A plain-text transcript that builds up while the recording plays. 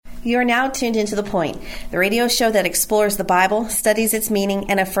You are now tuned into The Point, the radio show that explores the Bible, studies its meaning,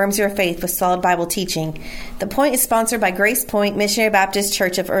 and affirms your faith with solid Bible teaching. The Point is sponsored by Grace Point Missionary Baptist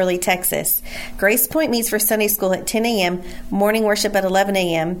Church of Early, Texas. Grace Point meets for Sunday school at 10 a.m., morning worship at 11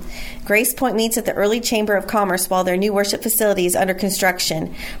 a.m. Grace Point meets at the Early Chamber of Commerce while their new worship facility is under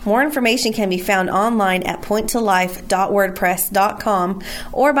construction. More information can be found online at pointtolife.wordpress.com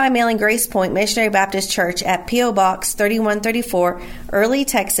or by mailing Grace Point Missionary Baptist Church at P.O. Box 3134, Early,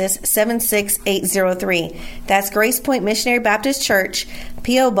 Texas 76803. That's Grace Point Missionary Baptist Church,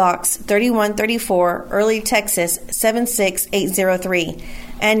 P.O. Box 3134, Early, Texas 76803.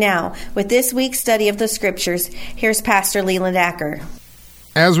 And now, with this week's study of the Scriptures, here's Pastor Leland Acker.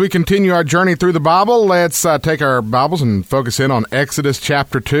 As we continue our journey through the Bible, let's take our Bibles and focus in on Exodus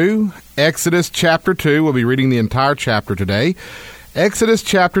chapter 2. Exodus chapter 2, we'll be reading the entire chapter today. Exodus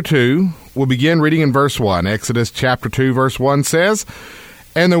chapter 2, we'll begin reading in verse 1. Exodus chapter 2, verse 1 says,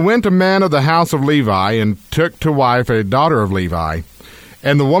 "And there went a man of the house of Levi, and took to wife a daughter of Levi.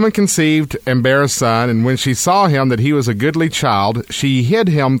 And the woman conceived, and bare a son, and when she saw him that he was a goodly child, she hid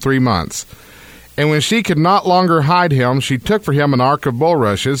him 3 months. And when she could not longer hide him, she took for him an ark of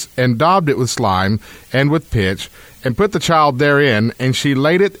bulrushes, and daubed it with slime, and with pitch, and put the child therein, and she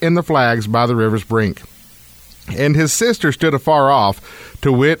laid it in the flags by the river's brink. And his sister stood afar off,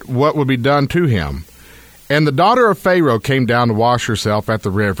 to wit what would be done to him. And the daughter of Pharaoh came down to wash herself at the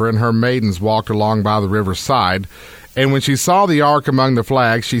river, and her maidens walked along by the river's side. And when she saw the ark among the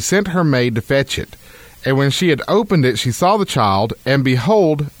flags, she sent her maid to fetch it. And when she had opened it, she saw the child, and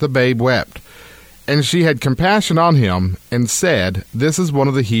behold, the babe wept. And she had compassion on him, and said, This is one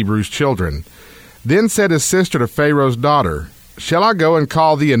of the Hebrews' children. Then said his sister to Pharaoh's daughter, Shall I go and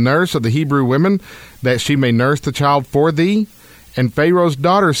call thee a nurse of the Hebrew women, that she may nurse the child for thee? And Pharaoh's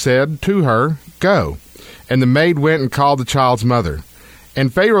daughter said to her, Go. And the maid went and called the child's mother.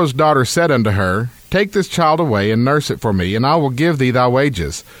 And Pharaoh's daughter said unto her, Take this child away, and nurse it for me, and I will give thee thy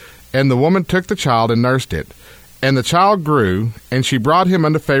wages. And the woman took the child, and nursed it. And the child grew, and she brought him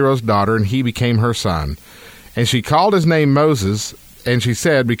unto Pharaoh's daughter, and he became her son. And she called his name Moses, and she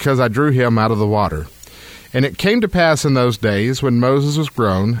said, Because I drew him out of the water. And it came to pass in those days, when Moses was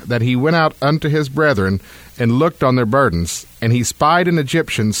grown, that he went out unto his brethren, and looked on their burdens. And he spied an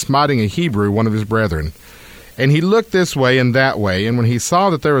Egyptian smiting a Hebrew, one of his brethren. And he looked this way and that way, and when he saw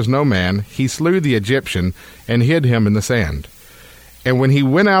that there was no man, he slew the Egyptian, and hid him in the sand. And when he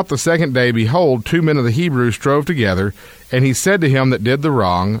went out the second day, behold, 2 men of the Hebrews strove together. And he said to him that did the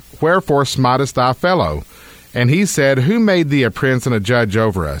wrong, Wherefore smitest thy fellow? And he said, Who made thee a prince and a judge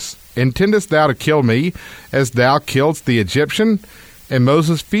over us? Intendest thou to kill me, as thou killedst the Egyptian? And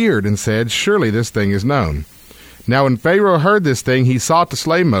Moses feared, and said, Surely this thing is known. Now when Pharaoh heard this thing, he sought to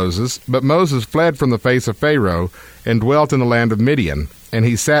slay Moses, but Moses fled from the face of Pharaoh, and dwelt in the land of Midian, and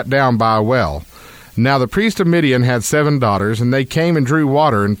he sat down by a well. Now the priest of Midian had 7 daughters, and they came and drew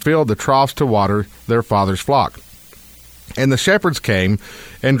water, and filled the troughs to water their father's flock. And the shepherds came,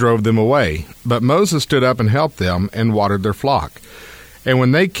 and drove them away. But Moses stood up and helped them, and watered their flock. And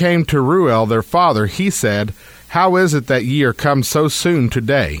when they came to Reuel their father, he said, How is it that ye are come so soon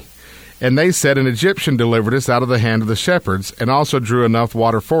today? And they said, An Egyptian delivered us out of the hand of the shepherds, and also drew enough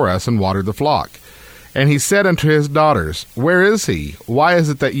water for us, and watered the flock. And he said unto his daughters, Where is he? Why is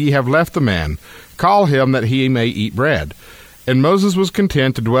it that ye have left the man? Call him, that he may eat bread. And Moses was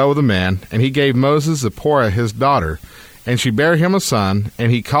content to dwell with the man, and he gave Moses Zipporah his daughter. And she bare him a son,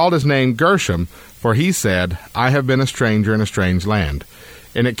 and he called his name Gershom, for he said, I have been a stranger in a strange land.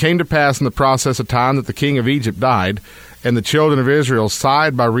 And it came to pass in the process of time that the king of Egypt died, and the children of Israel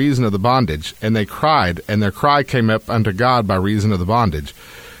sighed by reason of the bondage, and they cried, and their cry came up unto God by reason of the bondage.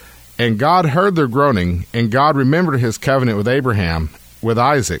 And God heard their groaning, and God remembered his covenant with Abraham, with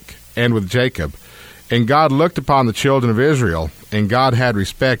Isaac, and with Jacob. And God looked upon the children of Israel, and God had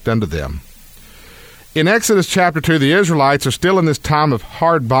respect unto them. In Exodus chapter 2, the Israelites are still in this time of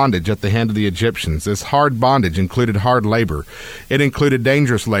hard bondage at the hand of the Egyptians. This hard bondage included hard labor. It included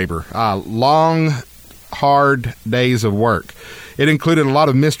dangerous labor, long, hard days of work. It included a lot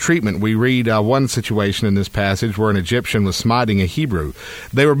of mistreatment. We read one situation in this passage where an Egyptian was smiting a Hebrew.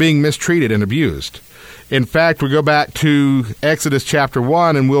 They were being mistreated and abused. In fact, we go back to Exodus chapter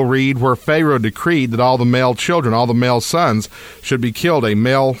 1, and we'll read where Pharaoh decreed that all the male children, all the male sons, should be killed. A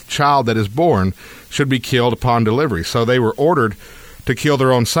male child that is born should be killed upon delivery. So they were ordered to kill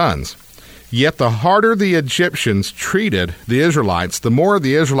their own sons. Yet the harder the Egyptians treated the Israelites, the more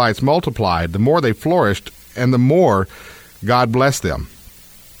the Israelites multiplied, the more they flourished, and the more God blessed them.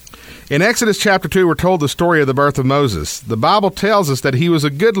 In Exodus chapter 2, we're told the story of the birth of Moses. The Bible tells us that he was a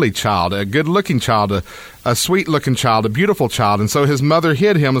goodly child, a good-looking child, a sweet-looking child, a beautiful child, and so his mother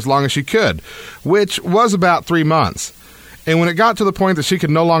hid him as long as she could, which was about 3 months. And when it got to the point that she could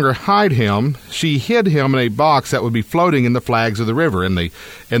no longer hide him, she hid him in a box that would be floating in the flags of the river, in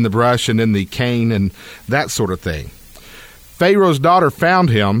the brush and in the cane and that sort of thing. Pharaoh's daughter found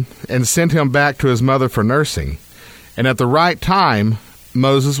him and sent him back to his mother for nursing. And at the right time,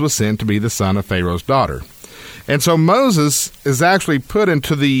 Moses was sent to be the son of Pharaoh's daughter. And so Moses is actually put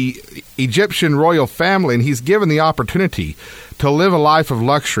into the Egyptian royal family, and he's given the opportunity to live a life of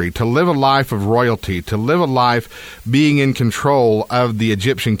luxury, to live a life of royalty, to live a life being in control of the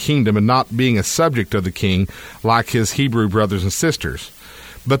Egyptian kingdom and not being a subject of the king like his Hebrew brothers and sisters.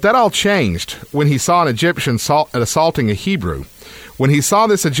 But that all changed when he saw an Egyptian assaulting a Hebrew. When he saw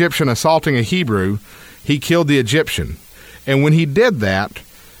this Egyptian assaulting a Hebrew, he killed the Egyptian. And when he did that,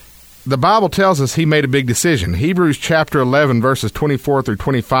 the Bible tells us he made a big decision. Hebrews chapter 11, verses 24 through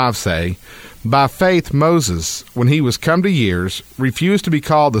 25 say, "By faith Moses, when he was come to years, refused to be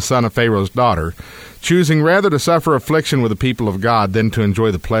called the son of Pharaoh's daughter, choosing rather to suffer affliction with the people of God than to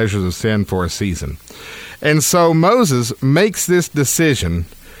enjoy the pleasures of sin for a season." And so Moses makes this decision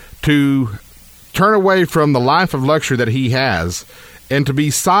to turn away from the life of luxury that he has and to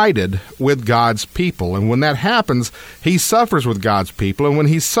be sided with God's people. And when that happens, he suffers with God's people. And when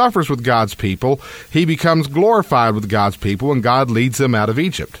he suffers with God's people, he becomes glorified with God's people, and God leads them out of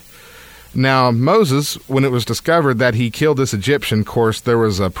Egypt. Now, Moses, when it was discovered that he killed this Egyptian, of course, there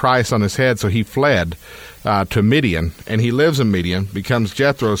was a price on his head, so he fled to Midian, and he lives in Midian, becomes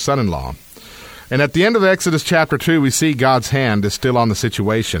Jethro's son-in-law. And at the end of Exodus chapter 2, we see God's hand is still on the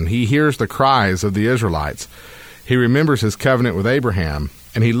situation. He hears the cries of the Israelites. He remembers his covenant with Abraham,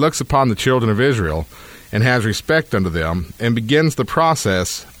 and he looks upon the children of Israel and has respect unto them and begins the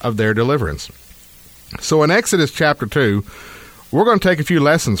process of their deliverance. So in Exodus chapter 2, we're going to take a few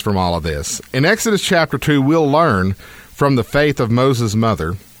lessons from all of this. In Exodus chapter 2, we'll learn from the faith of Moses'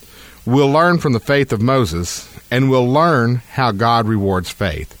 mother, we'll learn from the faith of Moses, and we'll learn how God rewards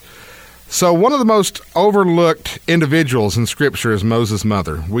faith. So one of the most overlooked individuals in Scripture is Moses'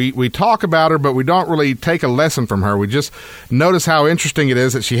 mother. We talk about her, but we don't really take a lesson from her. We just notice how interesting it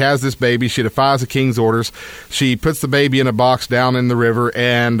is that she has this baby. She defies the king's orders. She puts the baby in a box down in the river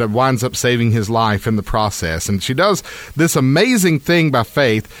and winds up saving his life in the process. And she does this amazing thing by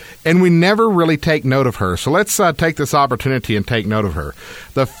faith, and we never really take note of her. So let's take this opportunity and take note of her.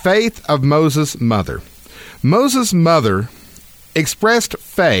 The faith of Moses' mother. Moses' mother expressed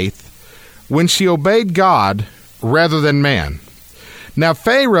faith when she obeyed God rather than man. Now,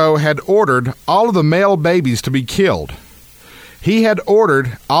 Pharaoh had ordered all of the male babies to be killed. He had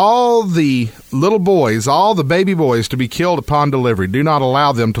ordered all the little boys, all the baby boys, to be killed upon delivery. Do not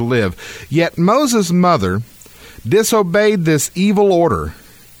allow them to live. Yet Moses' mother disobeyed this evil order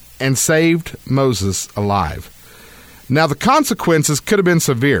and saved Moses alive. Now, the consequences could have been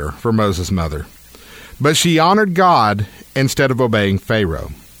severe for Moses' mother, but she honored God instead of obeying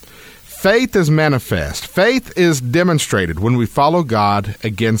Pharaoh. Faith is manifest. Faith is demonstrated when we follow God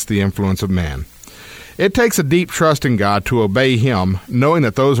against the influence of man. It takes a deep trust in God to obey Him, knowing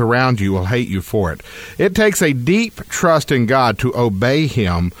that those around you will hate you for it. It takes a deep trust in God to obey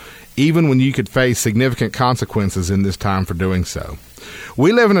Him, even when you could face significant consequences in this time for doing so.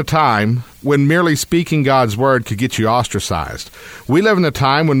 We live in a time when merely speaking God's word could get you ostracized. We live in a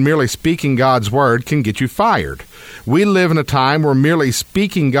time when merely speaking God's word can get you fired. We live in a time where merely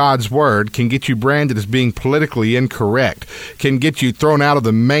speaking God's word can get you branded as being politically incorrect, can get you thrown out of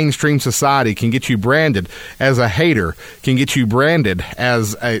the mainstream society, can get you branded as a hater, can get you branded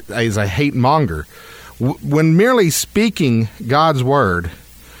as a hate monger. When merely speaking God's word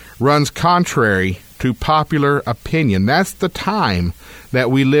runs contrary to popular opinion, that's the time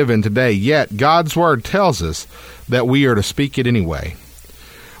that we live in today. Yet God's word tells us that we are to speak it anyway.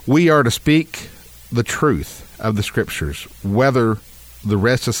 We are to speak the truth of the Scriptures, whether the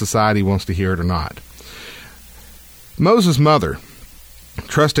rest of society wants to hear it or not. Moses' mother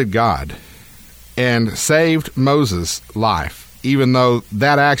trusted God and saved Moses' life, even though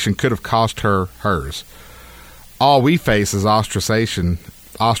that action could have cost her hers. All we face is ostracization.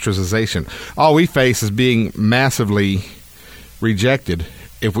 All we face is being massively rejected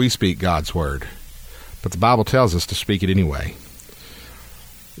if we speak God's word. But the Bible tells us to speak it anyway.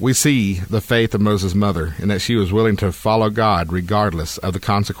 We see the faith of Moses' mother in that she was willing to follow God regardless of the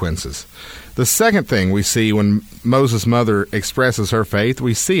consequences. The second thing we see when Moses' mother expresses her faith,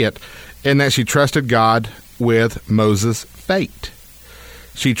 we see it in that she trusted God with Moses' fate.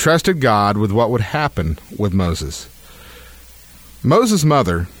 She trusted God with what would happen with Moses. Moses'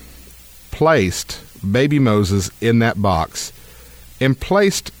 mother placed baby Moses in that box and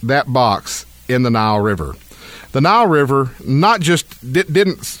placed that box in the Nile River. The Nile River not just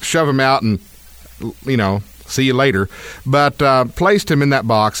didn't shove him out and, see you later, but placed him in that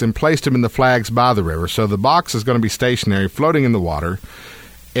box and placed him in the flags by the river. So the box is going to be stationary, floating in the water,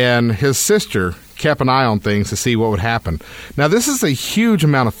 and his sister kept an eye on things to see what would happen. Now, this is a huge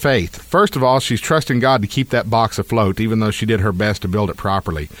amount of faith. First of all, she's trusting God to keep that box afloat, even though she did her best to build it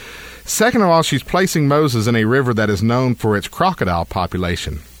properly. Second of all, she's placing Moses in a river that is known for its crocodile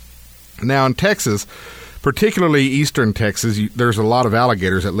population. Now, in Texas, particularly eastern Texas, there's a lot of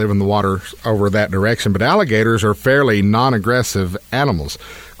alligators that live in the water over that direction, but alligators are fairly non-aggressive animals.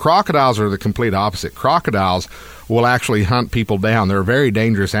 Crocodiles are the complete opposite. Crocodiles will actually hunt people down. They're very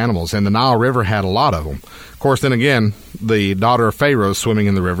dangerous animals, and the Nile River had a lot of them. Of course, then again, the daughter of Pharaoh is swimming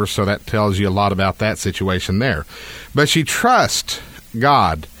in the river, so that tells you a lot about that situation there. But she trusts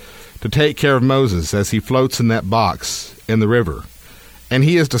God to take care of Moses as he floats in that box in the river, and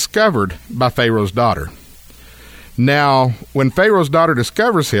he is discovered by Pharaoh's daughter. Now, when Pharaoh's daughter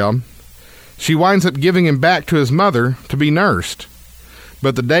discovers him, she winds up giving him back to his mother to be nursed.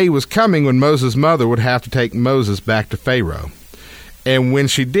 But the day was coming when Moses' mother would have to take Moses back to Pharaoh. And when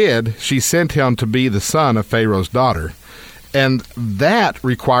she did, she sent him to be the son of Pharaoh's daughter. And that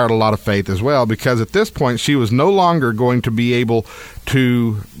required a lot of faith as well, because at this point she was no longer going to be able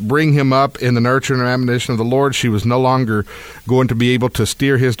to bring him up in the nurture and admonition of the Lord. She was no longer going to be able to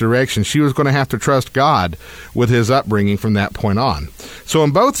steer his direction. She was going to have to trust God with his upbringing from that point on. So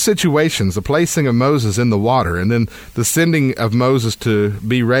in both situations, the placing of Moses in the water and then the sending of Moses to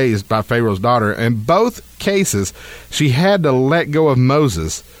be raised by Pharaoh's daughter, in both cases, she had to let go of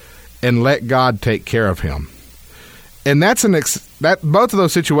Moses and let God take care of him. And both of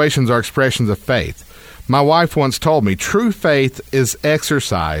those situations are expressions of faith. My wife once told me, true faith is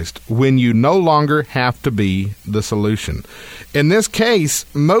exercised when you no longer have to be the solution. In this case,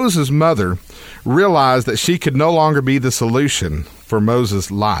 Moses' mother realized that she could no longer be the solution for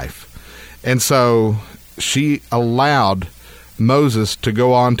Moses' life. And so she allowed Moses to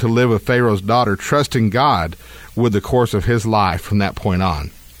go on to live with Pharaoh's daughter, trusting God with the course of his life from that point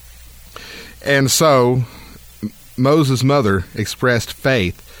on. And so Moses' mother expressed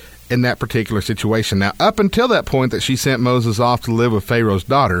faith in that particular situation. Now, up until that point that she sent Moses off to live with Pharaoh's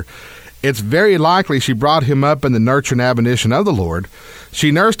daughter, it's very likely she brought him up in the nurture and admonition of the Lord.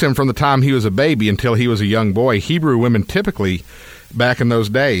 She nursed him from the time he was a baby until he was a young boy. Hebrew women typically, back in those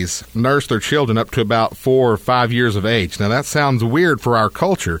days, nursed their children up to about 4 or 5 years of age. Now, that sounds weird for our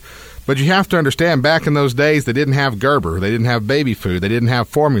culture, but you have to understand, back in those days, they didn't have Gerber, they didn't have baby food, they didn't have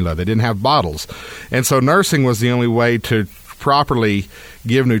formula, they didn't have bottles. And so nursing was the only way to properly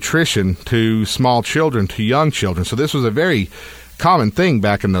give nutrition to small children, to young children. So this was a very common thing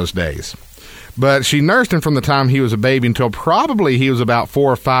back in those days. But she nursed him from the time he was a baby until probably he was about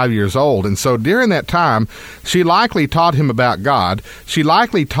 4 or 5 years old. And so during that time, she likely taught him about God. She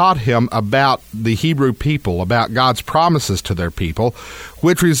likely taught him about the Hebrew people, about God's promises to their people,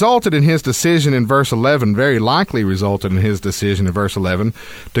 which resulted in his decision in verse 11, very likely resulted in his decision in verse 11,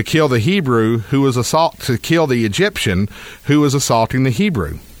 to kill the Hebrew to kill the Egyptian who was assaulting the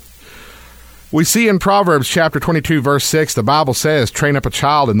Hebrew. We see in Proverbs chapter 22, verse 6, the Bible says, "Train up a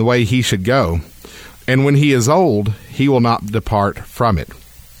child in the way he should go, and when he is old, he will not depart from it."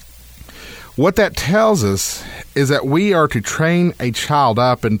 What that tells us is that we are to train a child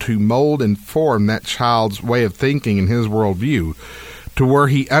up and to mold and form that child's way of thinking and his worldview to where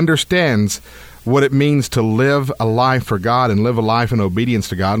he understands what it means to live a life for God and live a life in obedience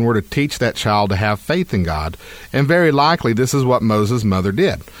to God, and we're to teach that child to have faith in God. And very likely this is what Moses' mother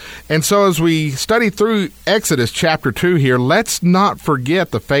did. And so as we study through Exodus chapter 2 here, let's not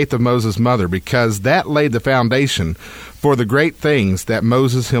forget the faith of Moses' mother, because that laid the foundation for the great things that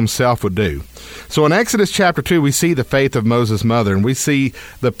Moses himself would do. So in Exodus chapter 2, we see the faith of Moses' mother, and we see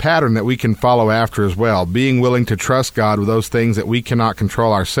the pattern that we can follow after as well, being willing to trust God with those things that we cannot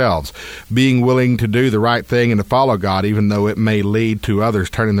control ourselves, being willing to do the right thing and to follow God, even though it may lead to others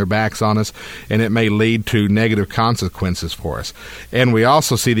turning their backs on us, and it may lead to negative consequences for us. And we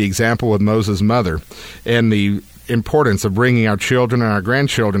also see the example with Moses' mother and the importance of bringing our children and our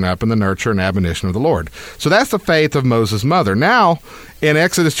grandchildren up in the nurture and admonition of the Lord. So that's the faith of Moses' mother. Now, in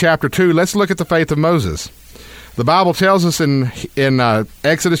Exodus chapter 2, let's look at the faith of Moses. The Bible tells us in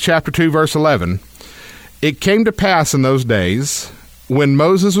Exodus chapter 2, verse 11, "It came to pass in those days, when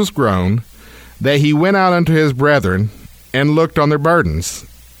Moses was grown, that he went out unto his brethren and looked on their burdens.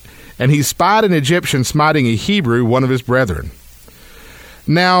 And he spied an Egyptian smiting a Hebrew, one of his brethren."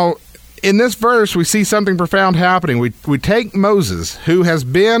 Now, in this verse, we see something profound happening. We take Moses, who has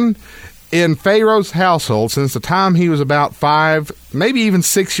been in Pharaoh's household since the time he was about 5, maybe even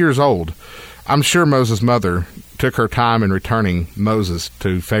 6 years old. I'm sure Moses' mother took her time in returning Moses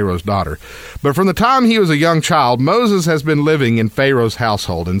to Pharaoh's daughter. But from the time he was a young child, Moses has been living in Pharaoh's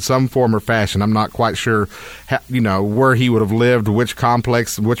household in some form or fashion. I'm not quite sure, where he would have lived, which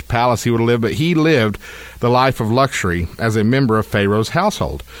complex, which palace he would have lived, but he lived the life of luxury as a member of Pharaoh's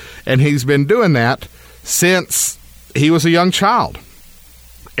household. And he's been doing that since he was a young child.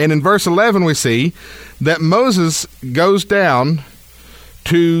 And in verse 11, we see that Moses goes down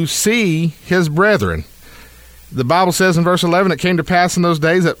to see his brethren. The Bible says in verse 11, it came to pass in those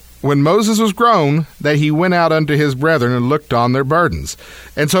days that when Moses was grown, that he went out unto his brethren and looked on their burdens.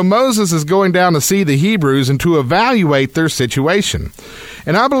 And so Moses is going down to see the Hebrews and to evaluate their situation.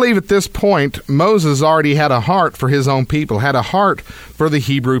 And I believe at this point, Moses already had a heart for his own people, had a heart for the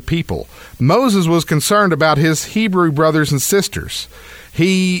Hebrew people. Moses was concerned about his Hebrew brothers and sisters.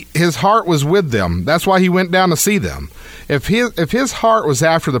 His heart was with them. That's why he went down to see them. If his heart was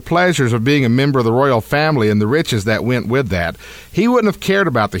after the pleasures of being a member of the royal family and the riches that went with that, he wouldn't have cared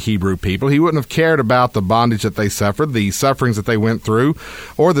about the Hebrew people. He wouldn't have cared about the bondage that they suffered, the sufferings that they went through,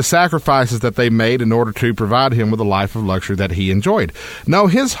 or the sacrifices that they made in order to provide him with a life of luxury that he enjoyed. No,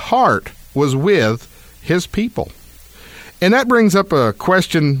 his heart was with his people. And that brings up a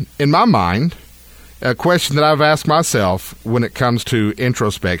question in my mind, a question that I've asked myself when it comes to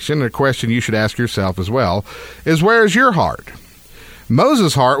introspection, a question you should ask yourself as well, is where is your heart?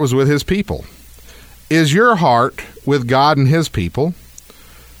 Moses' heart was with his people. Is your heart with God and his people?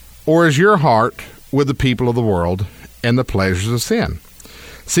 Or is your heart with the people of the world and the pleasures of sin?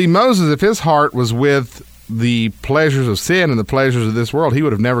 See, Moses, if his heart was with the pleasures of sin and the pleasures of this world, he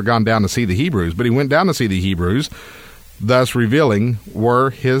would have never gone down to see the Hebrews, but he went down to see the Hebrews, thus revealing where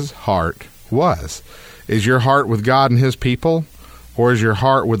his heart was. Is your heart with God and his people, or is your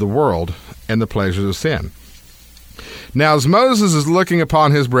heart with the world and the pleasures of sin? Now, as Moses is looking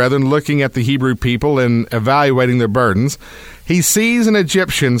upon his brethren, looking at the Hebrew people and evaluating their burdens, he sees an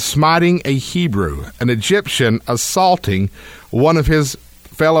Egyptian smiting a Hebrew, an Egyptian assaulting one of his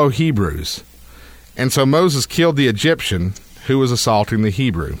fellow Hebrews. And so Moses killed the Egyptian who was assaulting the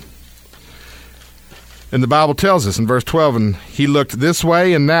Hebrew. And the Bible tells us in verse 12, and he looked this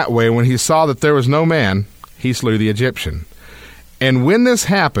way and that way. When he saw that there was no man, he slew the Egyptian. And when this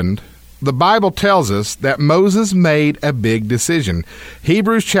happened, the Bible tells us that Moses made a big decision.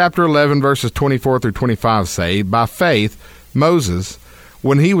 Hebrews chapter 11, verses 24 through 25 say, by faith, Moses,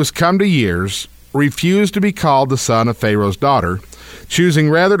 when he was come to years, refused to be called the son of Pharaoh's daughter, choosing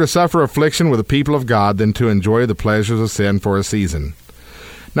rather to suffer affliction with the people of God than to enjoy the pleasures of sin for a season.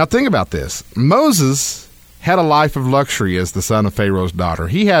 Now think about this. Moses had a life of luxury as the son of Pharaoh's daughter.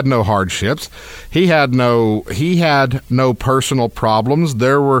 He had no hardships. He had no personal problems.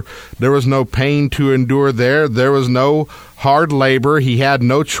 There was no pain to endure there. There was no hard labor. He had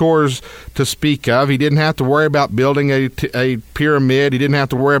no chores to speak of. He didn't have to worry about building a pyramid. He didn't have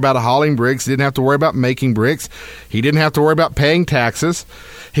to worry about hauling bricks. He didn't have to worry about making bricks. He didn't have to worry about paying taxes.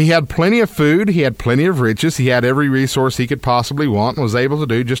 He had plenty of food. He had plenty of riches. He had every resource he could possibly want and was able to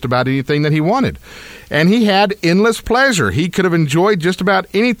do just about anything that he wanted. And he had endless pleasure. He could have enjoyed just about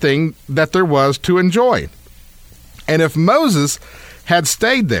anything that there was to enjoy. And if Moses had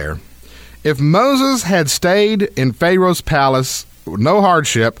stayed there, if Moses had stayed in Pharaoh's palace, no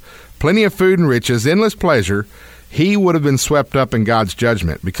hardship, plenty of food and riches, endless pleasure, he would have been swept up in God's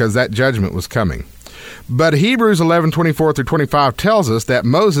judgment because that judgment was coming. But Hebrews 11:24 through 25 tells us that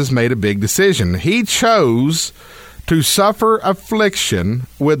Moses made a big decision. He chose to suffer affliction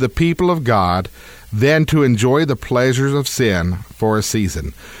with the people of God than to enjoy the pleasures of sin for a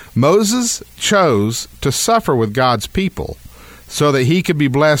season. Moses chose to suffer with God's people so that he could be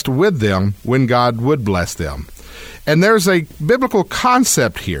blessed with them when God would bless them. And there's a biblical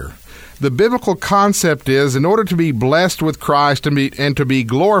concept here. The biblical concept is, in order to be blessed with Christ and to be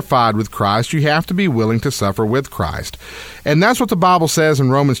glorified with Christ, you have to be willing to suffer with Christ. And that's what the Bible says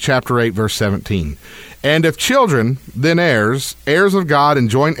in Romans chapter 8, verse 17. And if children, then heirs, heirs of God and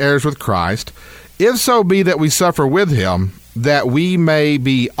joint heirs with Christ, if so be that we suffer with him, that we may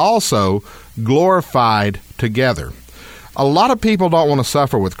be also glorified together. A lot of people don't want to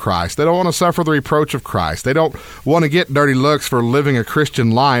suffer with Christ. They don't want to suffer the reproach of Christ. They don't want to get dirty looks for living a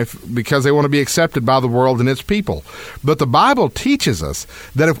Christian life because they want to be accepted by the world and its people. But the Bible teaches us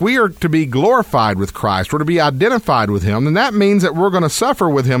that if we are to be glorified with Christ, we're to be identified with him, then that means that we're going to suffer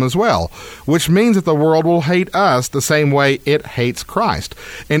with him as well, which means that the world will hate us the same way it hates Christ.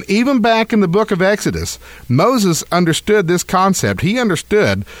 And even back in the book of Exodus, Moses understood this concept. He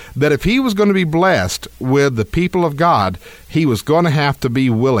understood that if he was going to be blessed with the people of God, he was going to have to be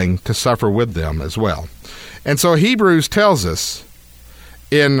willing to suffer with them as well. And so Hebrews tells us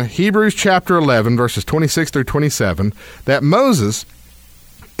in Hebrews chapter 11, verses 26 through 27, that Moses,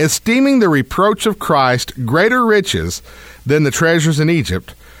 esteeming the reproach of Christ greater riches than the treasures in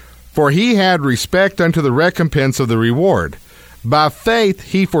Egypt, for he had respect unto the recompense of the reward. By faith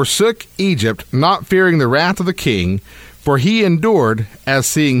he forsook Egypt, not fearing the wrath of the king, for he endured as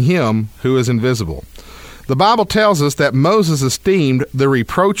seeing him who is invisible. The Bible tells us that Moses esteemed the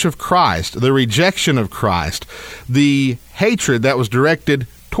reproach of Christ, the rejection of Christ, the hatred that was directed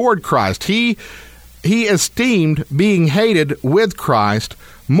toward Christ. He esteemed being hated with Christ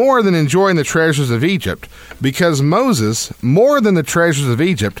more than enjoying the treasures of Egypt, because Moses, more than the treasures of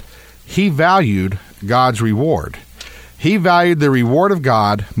Egypt, he valued God's reward. He valued the reward of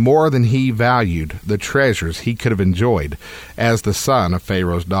God more than he valued the treasures he could have enjoyed as the son of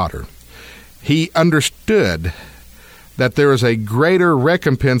Pharaoh's daughter. He understood that there was a greater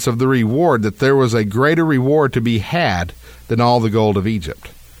recompense of the reward, that there was a greater reward to be had than all the gold of Egypt.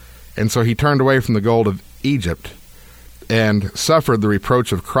 And so he turned away from the gold of Egypt and suffered the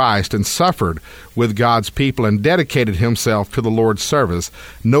reproach of Christ and suffered with God's people and dedicated himself to the Lord's service,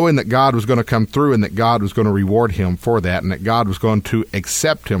 knowing that God was going to come through and that God was going to reward him for that and that God was going to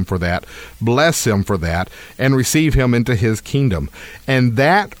accept him for that, bless him for that, and receive him into his kingdom. And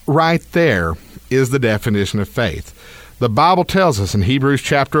that right there is the definition of faith. The Bible tells us in Hebrews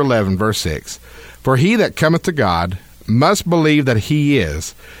chapter 11, verse 6, "For he that cometh to God must believe that he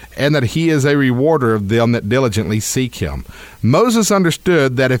is, and that he is a rewarder of them that diligently seek him." Moses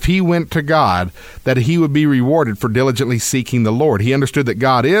understood that if he went to God, that he would be rewarded for diligently seeking the Lord. He understood that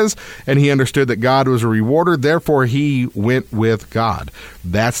God is, and he understood that God was a rewarder, therefore he went with God.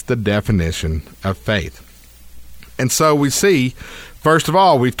 That's the definition of faith. And so we see, first of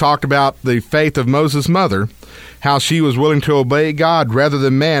all, we've talked about the faith of Moses' mother, how she was willing to obey God rather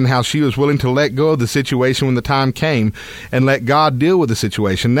than man, how she was willing to let go of the situation when the time came and let God deal with the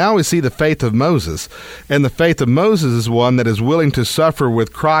situation. Now we see the faith of Moses, and the faith of Moses is one that is willing to suffer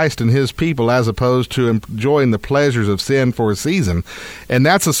with Christ and his people as opposed to enjoying the pleasures of sin for a season, and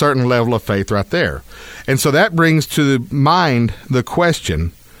that's a certain level of faith right there. And so that brings to mind the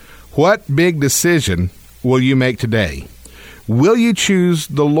question, what big decision will you make today? Will you choose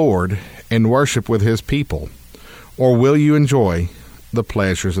the Lord and worship with his people? Or will you enjoy the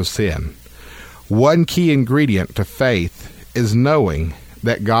pleasures of sin? One key ingredient to faith is knowing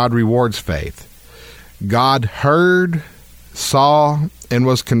that God rewards faith. God heard, saw, and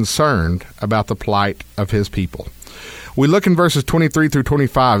was concerned about the plight of his people. We look in verses 23 through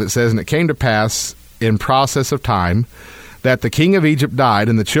 25. It says, "And it came to pass in process of time that the king of Egypt died,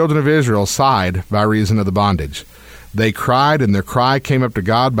 and the children of Israel sighed by reason of the bondage. They cried, and their cry came up to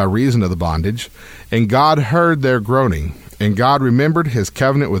God by reason of the bondage. And God heard their groaning. And God remembered his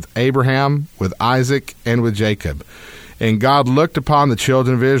covenant with Abraham, with Isaac, and with Jacob. And God looked upon the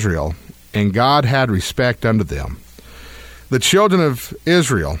children of Israel, and God had respect unto them." The children of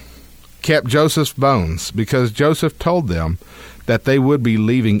Israel kept Joseph's bones because Joseph told them that they would be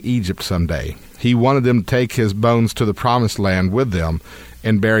leaving Egypt someday. He wanted them to take his bones to the promised land with them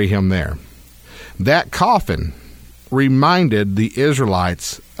and bury him there. That coffin reminded the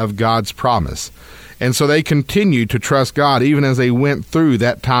Israelites of God's promise. And so they continued to trust God even as they went through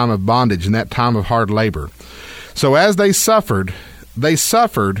that time of bondage and that time of hard labor. So as they suffered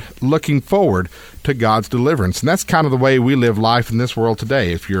looking forward to God's deliverance. And that's kind of the way we live life in this world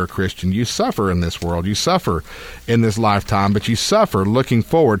today. If you're a Christian, you suffer in this world. You suffer in this lifetime, but you suffer looking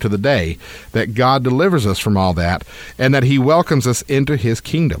forward to the day that God delivers us from all that and that he welcomes us into his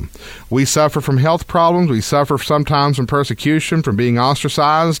kingdom. We suffer from health problems. We suffer sometimes from persecution, from being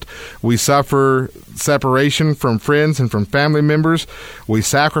ostracized. We suffer separation from friends and from family members. We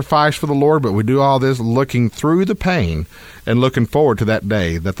sacrifice for the Lord, but we do all this looking through the pain and looking forward to that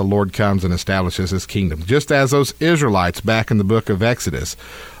day that the Lord comes and establishes his kingdom. Just as those Israelites back in the book of Exodus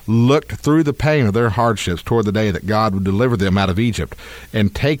looked through the pain of their hardships toward the day that God would deliver them out of Egypt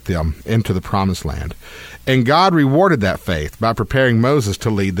and take them into the promised land. And God rewarded that faith by preparing Moses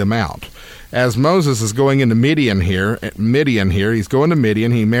to lead them out. As Moses is going into Midian here, he's going to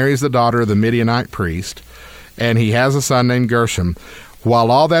Midian. He marries the daughter of the Midianite priest, and he has a son named Gershom.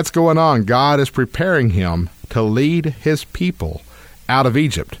 While all that's going on, God is preparing him to lead his people out of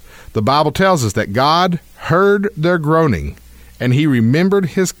Egypt. The Bible tells us that God heard their groaning, and he remembered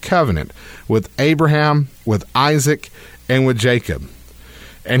his covenant with Abraham, with Isaac, and with Jacob.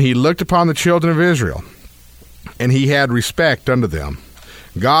 And he looked upon the children of Israel, and he had respect unto them.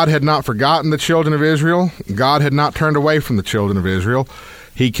 God had not forgotten the children of Israel. God had not turned away from the children of Israel.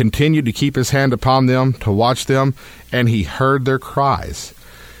 He continued to keep his hand upon them, to watch them, and he heard their cries.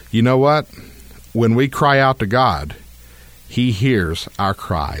 You know what? When we cry out to God, he hears our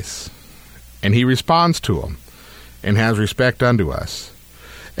cries, and he responds to them and has respect unto us.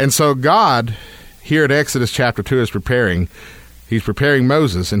 And so God, here at Exodus chapter 2, is preparing. He's preparing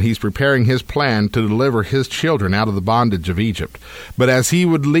Moses, and he's preparing his plan to deliver his children out of the bondage of Egypt. But as he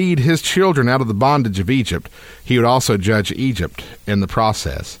would lead his children out of the bondage of Egypt, he would also judge Egypt in the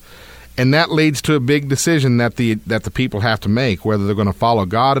process. And that leads to a big decision that the people have to make, whether they're going to follow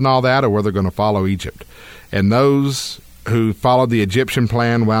God and all that, or whether they're going to follow Egypt. And those who followed the Egyptian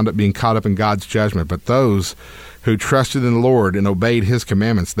plan wound up being caught up in God's judgment. But those who trusted in the Lord and obeyed his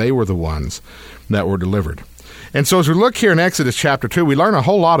commandments, they were the ones that were delivered. And so as we look here in Exodus chapter 2, we learn a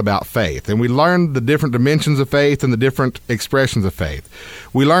whole lot about faith, and we learn the different dimensions of faith and the different expressions of faith.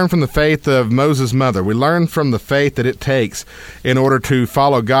 We learn from the faith of Moses' mother. We learn from the faith that it takes in order to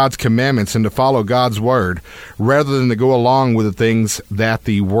follow God's commandments and to follow God's word, rather than to go along with the things that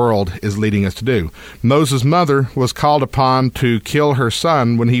the world is leading us to do. Moses' mother was called upon to kill her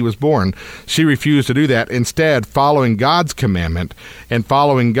son when he was born. She refused to do that, instead following God's commandment and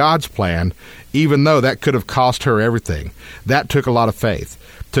following God's plan, even though that could have cost her everything. That took a lot of faith.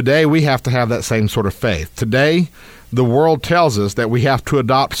 Today, we have to have that same sort of faith. Today, the world tells us that we have to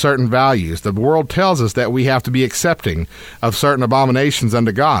adopt certain values. The world tells us that we have to be accepting of certain abominations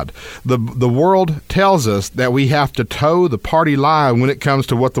unto God. The world tells us that we have to toe the party line when it comes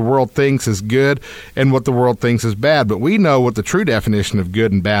to what the world thinks is good and what the world thinks is bad. But we know what the true definition of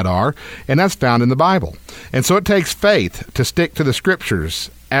good and bad are, and that's found in the Bible. And so it takes faith to stick to the Scriptures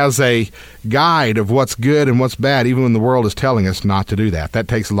as a guide of what's good and what's bad, even when the world is telling us not to do that. That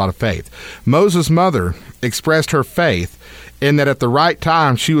takes a lot of faith. Moses' mother expressed her faith in that at the right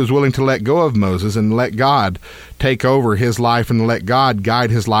time she was willing to let go of Moses and let God take over his life and let God guide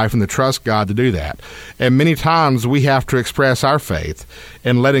his life and to trust God to do that. And many times we have to express our faith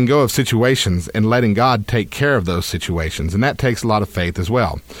in letting go of situations and letting God take care of those situations. And that takes a lot of faith as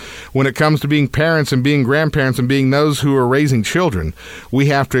well. When it comes to being parents and being grandparents and being those who are raising children, we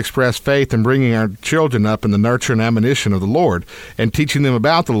have to express faith in bringing our children up in the nurture and admonition of the Lord and teaching them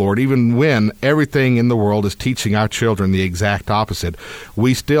about the Lord, even when everything in the world is teaching our children the exact opposite.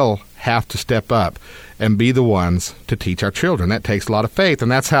 We still have to step up and be the ones to teach our children. That takes a lot of faith,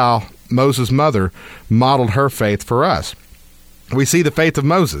 and that's how Moses' mother modeled her faith for us. We see the faith of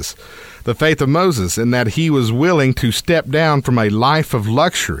Moses in that he was willing to step down from a life of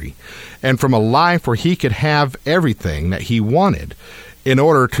luxury and from a life where he could have everything that he wanted in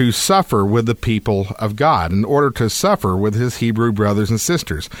order to suffer with the people of God, in order to suffer with his Hebrew brothers and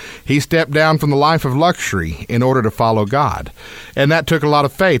sisters. He stepped down from the life of luxury in order to follow God. And that took a lot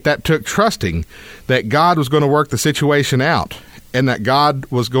of faith. That took trusting that God was going to work the situation out and that God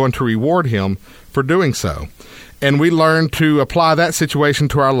was going to reward him for doing so. And we learn to apply that situation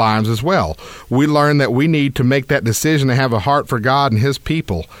to our lives as well. We learn that we need to make that decision to have a heart for God and his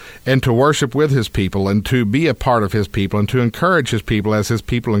people and to worship with his people and to be a part of his people and to encourage his people as his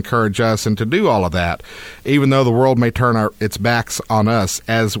people encourage us and to do all of that. Even though the world may turn its backs on us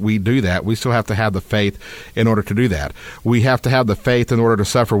as we do that, we still have to have the faith in order to do that. We have to have the faith in order to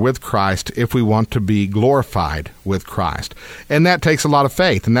suffer with Christ if we want to be glorified with Christ. And that takes a lot of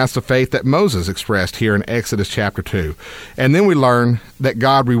faith, and that's the faith that Moses expressed here in Exodus chapter 2. And then we learn that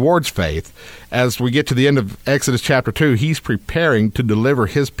God rewards faith. As we get to the end of Exodus chapter 2, he's preparing to deliver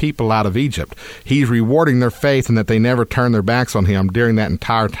his people out of Egypt. He's rewarding their faith and that they never turn their backs on him during that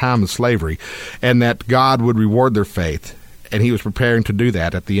entire time of slavery, and that God would reward their faith. And he was preparing to do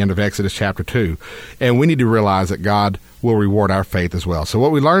that at the end of Exodus chapter 2. And we need to realize that God will reward our faith as well. So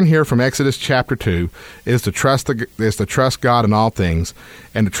what we learn here from Exodus chapter 2 is to trust God in all things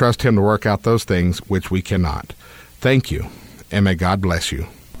and to trust him to work out those things which we cannot. Thank you, and may God bless you.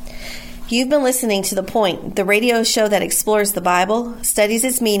 You've been listening to The Point, the radio show that explores the Bible, studies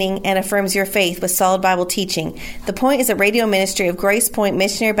its meaning, and affirms your faith with solid Bible teaching. The Point is a radio ministry of Grace Point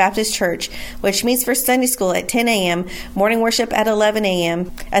Missionary Baptist Church, which meets for Sunday school at 10 a.m., morning worship at 11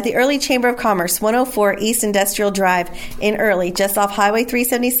 a.m., at the Early Chamber of Commerce, 104 East Industrial Drive in Early, just off Highway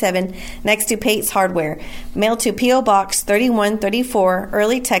 377, next to Pate's Hardware. Mail to P.O. Box 3134,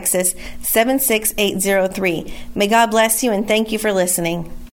 Early, Texas, 76803. May God bless you, and thank you for listening.